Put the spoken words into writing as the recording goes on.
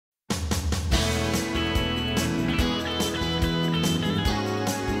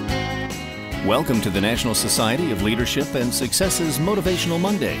Welcome to the National Society of Leadership and Success's Motivational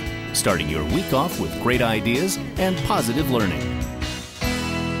Monday, starting your week off with great ideas and positive learning.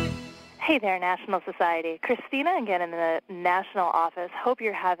 Hey there, National Society. Christina again in the National office. Hope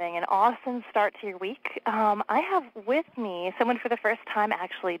you're having an awesome start to your week. I have with me someone for the first time,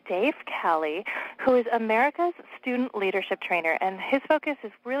 actually, Dave Kelly, who is America's Student Leadership Trainer, and his focus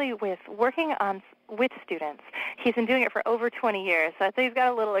is really with working with students. He's been doing it for over 20 years, so I think he's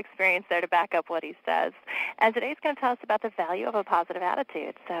got a little experience there to back up what he says. And today he's going to tell us about the value of a positive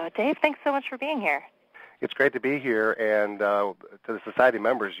attitude. So, Dave, thanks so much for being here. It's great to be here, and to the Society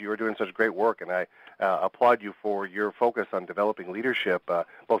members, you are doing such great work, and I applaud you for your focus on developing leadership,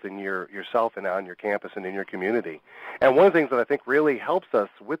 both in yourself and on your campus and in your community. And one of the things that I think really helps us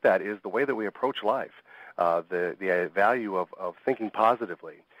with that is the way that we approach life, the value of thinking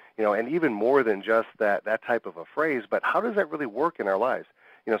positively, and even more than just that type of a phrase, but how does that really work in our lives?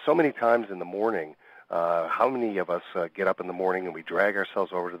 So many times in the morning, how many of us get up in the morning and we drag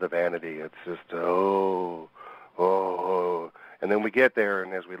ourselves over to the vanity? It's just, oh. And then we get there,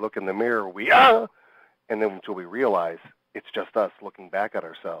 and as we look in the mirror, and then until we realize it's just us looking back at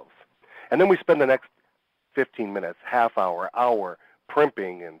ourselves. And then we spend the next 15 minutes, half hour,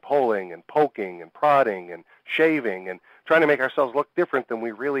 primping and pulling and poking and prodding and shaving and trying to make ourselves look different than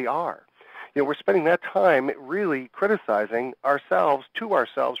we really are. We're spending that time really criticizing ourselves to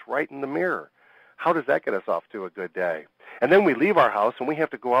ourselves right in the mirror. How does that get us off to a good day? And then we leave our house and we have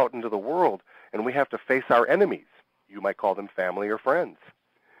to go out into the world and we have to face our enemies. You might call them family or friends.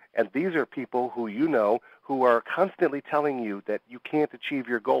 And these are people who who are constantly telling you that you can't achieve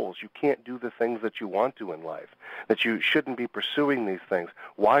your goals, you can't do the things that you want to in life, that you shouldn't be pursuing these things.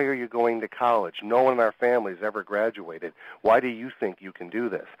 Why are you going to college? No one in our family has ever graduated. Why do you think you can do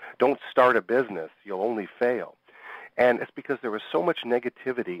this? Don't start a business. You'll only fail. And it's because there is so much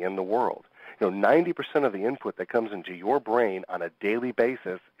negativity in the world. 90% of the input that comes into your brain on a daily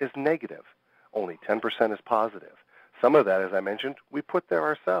basis is negative. Only 10% is positive. Some of that, as I mentioned, we put there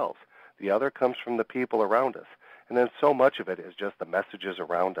ourselves. The other comes from the people around us. And then so much of it is just the messages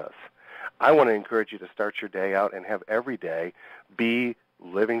around us. I want to encourage you to start your day out and have every day be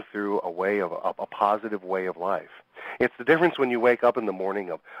living through a positive way of life. It's the difference when you wake up in the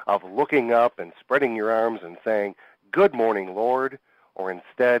morning of looking up and spreading your arms and saying, "Good morning, Lord," or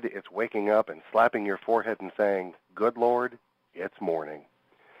instead it's waking up and slapping your forehead and saying, "Good Lord, it's morning."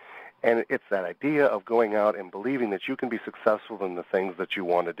 And it's that idea of going out and believing that you can be successful in the things that you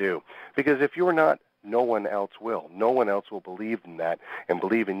want to do. Because if you're not, no one else will. No one else will believe in that and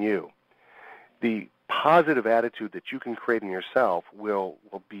believe in you. The positive attitude that you can create in yourself will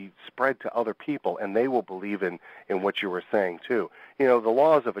be spread to other people, and they will believe in what you were saying too. The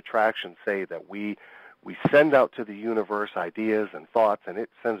laws of attraction say that we send out to the universe ideas and thoughts, and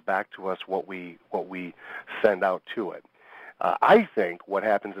it sends back to us what we send out to it. I think what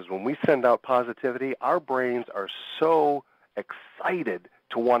happens is when we send out positivity, our brains are so excited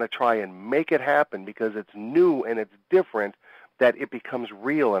to want to try and make it happen because it's new and it's different that it becomes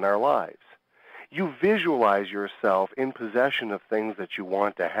real in our lives. You visualize yourself in possession of things that you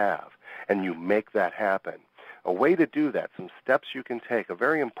want to have, and you make that happen. A way to do that, some steps you can take, a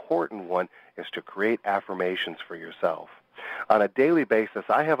very important one is to create affirmations for yourself. On a daily basis,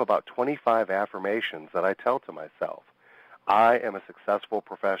 I have about 25 affirmations that I tell to myself. I am a successful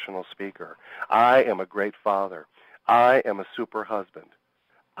professional speaker. I am a great father. I am a super husband.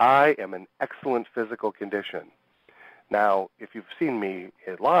 I am in excellent physical condition. Now, if you've seen me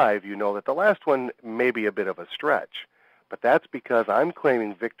live, you know that the last one may be a bit of a stretch. But that's because I'm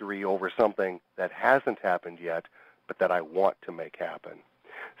claiming victory over something that hasn't happened yet, but that I want to make happen.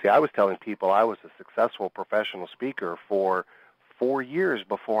 See, I was telling people I was a successful professional speaker for 4 years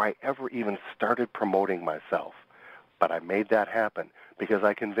before I ever even started promoting myself. But I made that happen because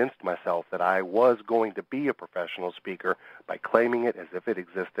I convinced myself that I was going to be a professional speaker by claiming it as if it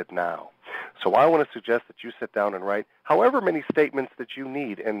existed now. So I want to suggest that you sit down and write however many statements that you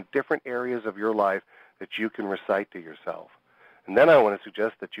need in different areas of your life that you can recite to yourself. And then I want to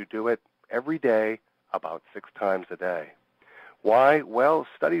suggest that you do it every day about 6 times a day. Why? Well,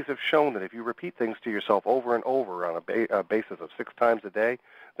 studies have shown that if you repeat things to yourself over and over on a basis of 6 times a day,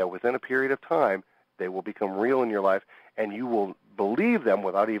 that within a period of time, they will become real in your life, and you will believe them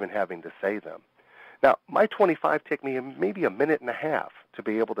without even having to say them. Now, my 25 take me maybe a minute and a half to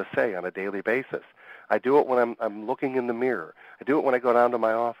be able to say on a daily basis. I do it when I'm looking in the mirror. I do it when I go down to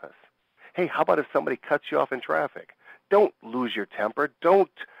my office. Hey, how about if somebody cuts you off in traffic? Don't lose your temper. Don't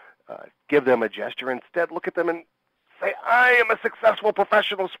give them a gesture. Instead, look at them and say, I am a successful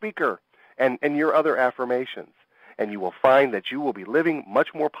professional speaker, and your other affirmations. and you will find that you will be living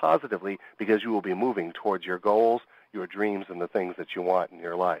much more positively because you will be moving towards your goals, your dreams, and the things that you want in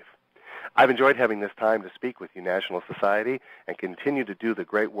your life. I've enjoyed having this time to speak with you, National Society, and continue to do the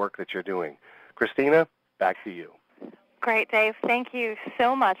great work that you're doing. Christina, back to you. Great, Dave. Thank you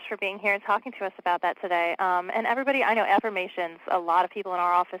so much for being here and talking to us about that today. And everybody, I know affirmations, a lot of people in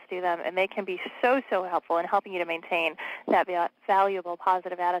our office do them, and they can be so helpful in helping you to maintain that valuable,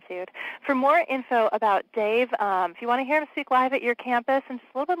 positive attitude. For more info about Dave, if you want to hear him speak live at your campus and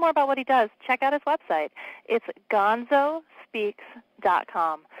just a little bit more about what he does, check out his website. It's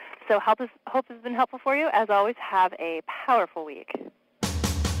gonzospeaks.com. So hope this has been helpful for you. As always, have a powerful week.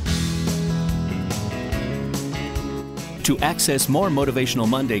 To access more Motivational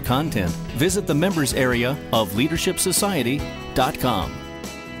Monday content, visit the members area of leadershipsociety.com.